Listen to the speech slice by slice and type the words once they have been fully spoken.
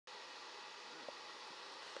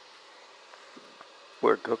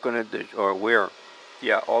We're cooking a dish, or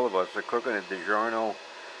yeah, all of us are cooking a DiGiorno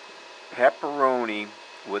pepperoni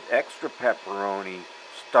with extra pepperoni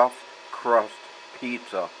stuffed crust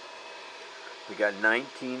pizza. We got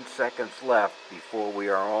 19 seconds left before we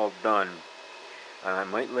are all done. And I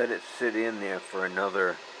might let it sit in there for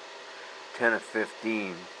another 10 or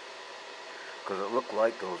 15, because it looked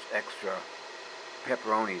like those extra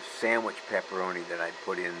pepperoni, sandwich pepperoni that I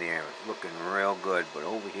put in there. It's looking real good, but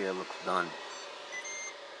over here it looks done.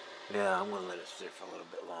 Yeah, I'm going to let it sit for a little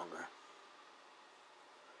bit longer.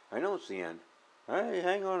 I know it's the end. Hey,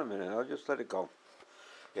 hang on a minute. I'll just let it go.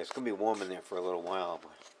 Yeah, it's going to be warm in there for a little while,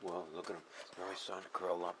 but, well, look at them. They're already starting to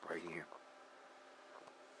curl up right here.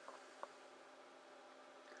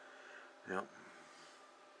 Yep.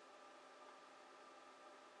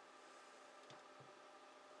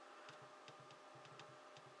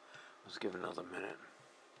 Let's give it another minute.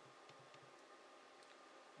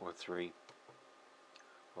 Or 3.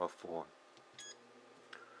 Or 4.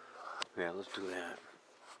 Yeah, let's do that.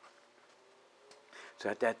 It's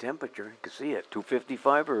at that temperature. You can see it.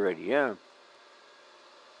 255 already, yeah.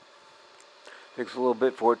 Takes a little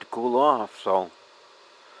bit for it to cool off, so.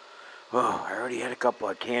 Oh, I already had a couple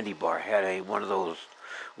of candy bar. I had one of those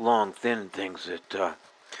long, thin things that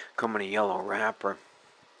come in a yellow wrapper.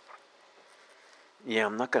 Yeah,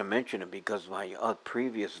 I'm not going to mention it because my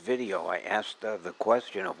previous video I asked the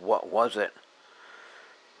question of what was it.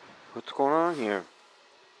 What's going on here?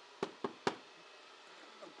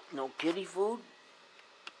 No kitty food?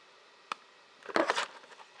 This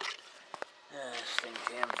thing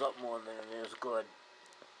jams up more than it is good.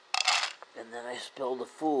 And then I spilled the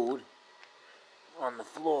food on the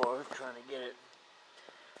floor trying to get it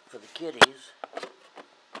for the kitties.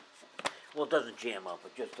 Well, it doesn't jam up.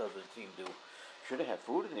 It just doesn't seem to. Should have had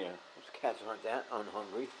food in there. Those cats aren't that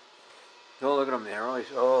unhungry. Oh, look at them there.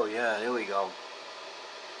 Oh, yeah, there we go.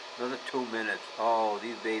 Another 2 minutes. Oh,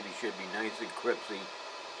 these babies should be nice and cripsy.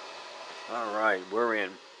 All right, we're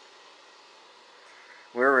in.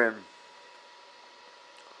 We're in.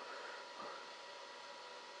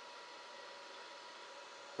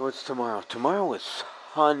 What's tomorrow? Tomorrow is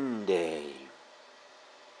Sunday.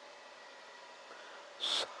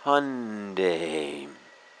 Sunday.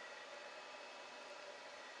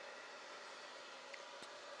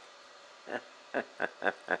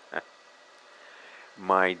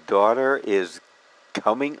 My daughter is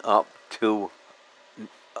coming up to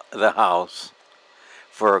the house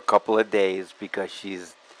for a couple of days because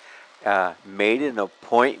she's made an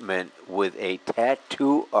appointment with a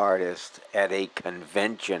tattoo artist at a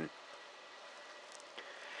convention.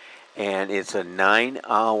 And it's a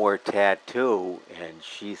 9-hour tattoo. And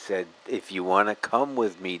she said, if you want to come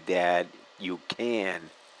with me, Dad, you can.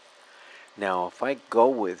 Now, if I go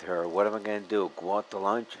with her, what am I going to do? Go out to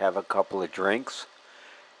lunch, have a couple of drinks,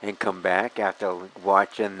 and come back after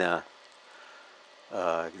watching the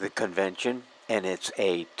convention? And it's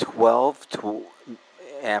a 12 to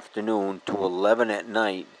afternoon to 11 at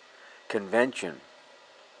night convention.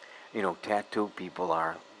 You know, tattoo people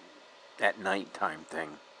are at nighttime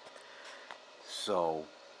thing. So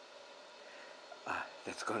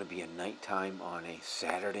that's going to be a nighttime on a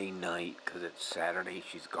Saturday night because it's Saturday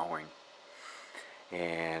she's going.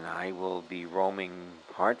 And I will be roaming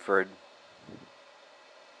Hartford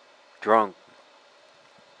drunk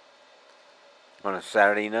on a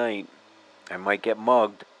Saturday night. I might get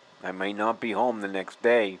mugged. I may not be home the next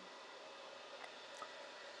day.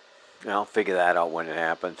 I'll figure that out when it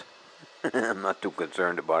happens. I'm not too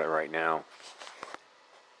concerned about it right now.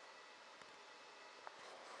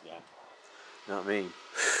 Yeah. Not me.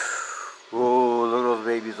 Oh, look at those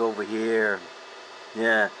babies over here.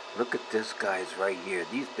 Yeah, look at this guy's right here.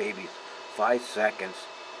 These babies, 5 seconds.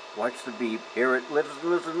 Watch the beep. Hear it. Listen,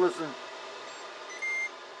 listen, listen.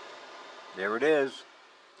 There it is.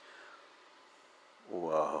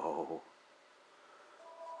 Whoa.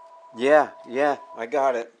 Yeah, I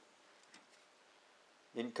got it.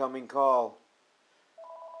 Incoming call.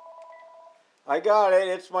 I got it.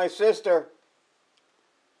 It's my sister.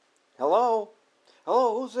 Hello?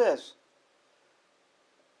 Hello, who's this?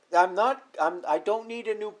 I don't need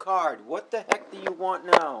a new card. What the heck do you want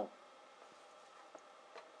now?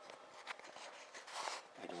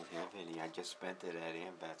 I don't have any. I just spent it at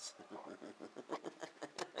Ambets.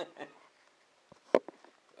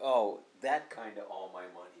 Oh, that kind of all my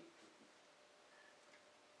money.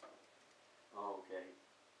 Oh, okay.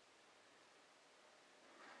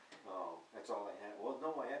 Oh, that's all I had. Well,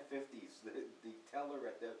 no, I had 50s. The teller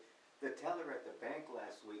at the bank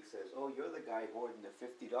last week says, "Oh, you're the guy hoarding the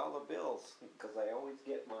 $50 bills," because I always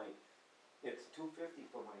get it's $250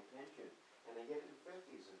 for my pension, and I get it in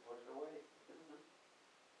 50s and put it away.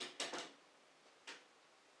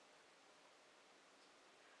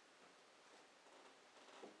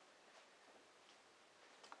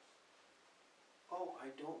 I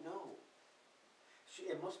don't know.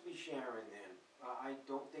 It must be Sharon then. I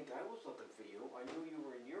don't think I was looking for you. I knew you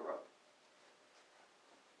were in Europe.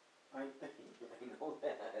 I know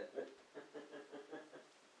that.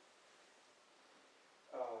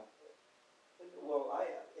 uh, well,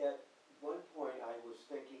 at one point I was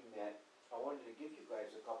thinking that I wanted to give you guys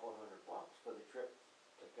a couple $100 for the trip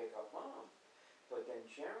to pick up Mom. But then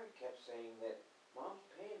Sharon kept saying that Mom's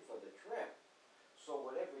paying for the trip. So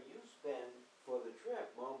whatever you spend for the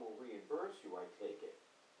trip, Mom will reimburse you, I take it.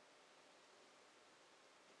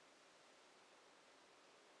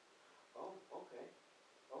 Oh, okay.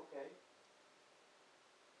 Okay.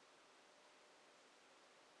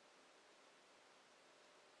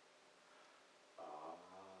 Ah.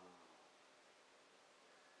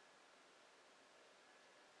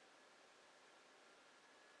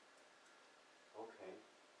 Okay.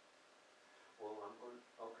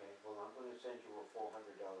 I'm going to send you a $400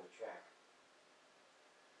 check.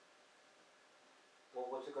 Well,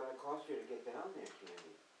 what's it going to cost you to get down there,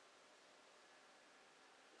 Candy?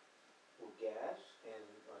 Well, gas and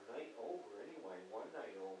a night over anyway, one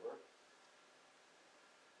night over.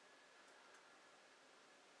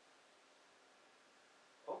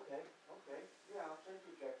 Okay, okay. Yeah, I'll send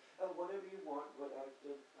you a check. Whatever you want, but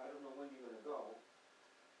I don't know when you're going to go.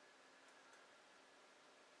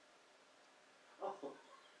 Oh,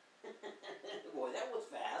 boy, that was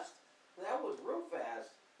fast. That was real fast.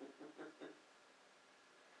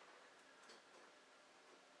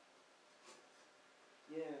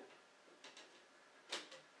 Yeah.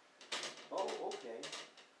 Oh, okay.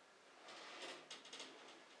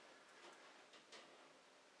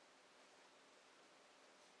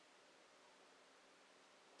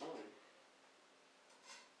 Oh,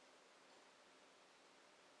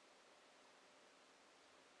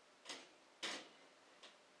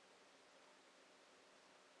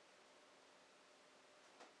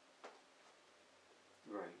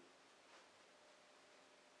 right.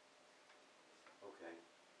 Okay.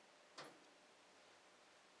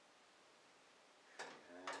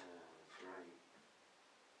 Ah, that's right.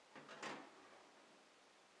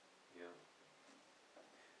 Yeah.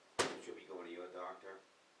 You should be going to your doctor.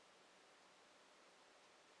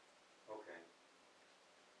 Okay.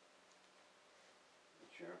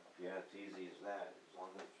 Sure. Yeah, it's easy as that. As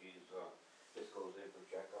long as she's just goes in for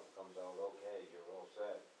checkup, comes out okay, you're all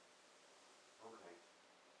set. Okay.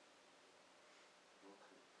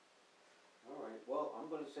 Okay. All right. Well,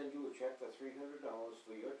 I'm going to send you a check for $300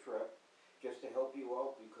 for your trip, just to help you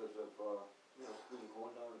out because of when you're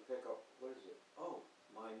going down to pick up. What is it? Oh,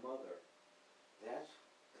 my mother. That's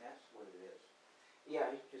what it is.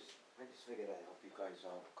 Yeah, I just figured I'd help you guys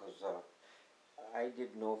out because I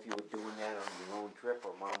didn't know if you were doing that on your own trip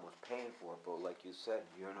or Mom was paying for it. But like you said,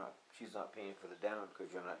 she's not paying for the down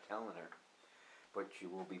because you're not telling her. But she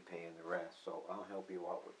will be paying the rest. So I'll help you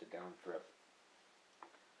out with the down trip.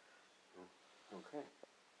 Okay.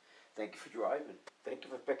 Thank you for driving. Thank you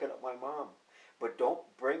for picking up my mom. But don't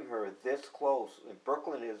bring her this close. And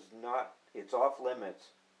Brooklyn is not, it's off limits.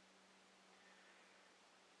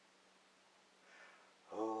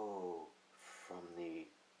 Oh, from the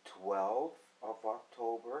 12th of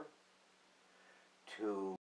October to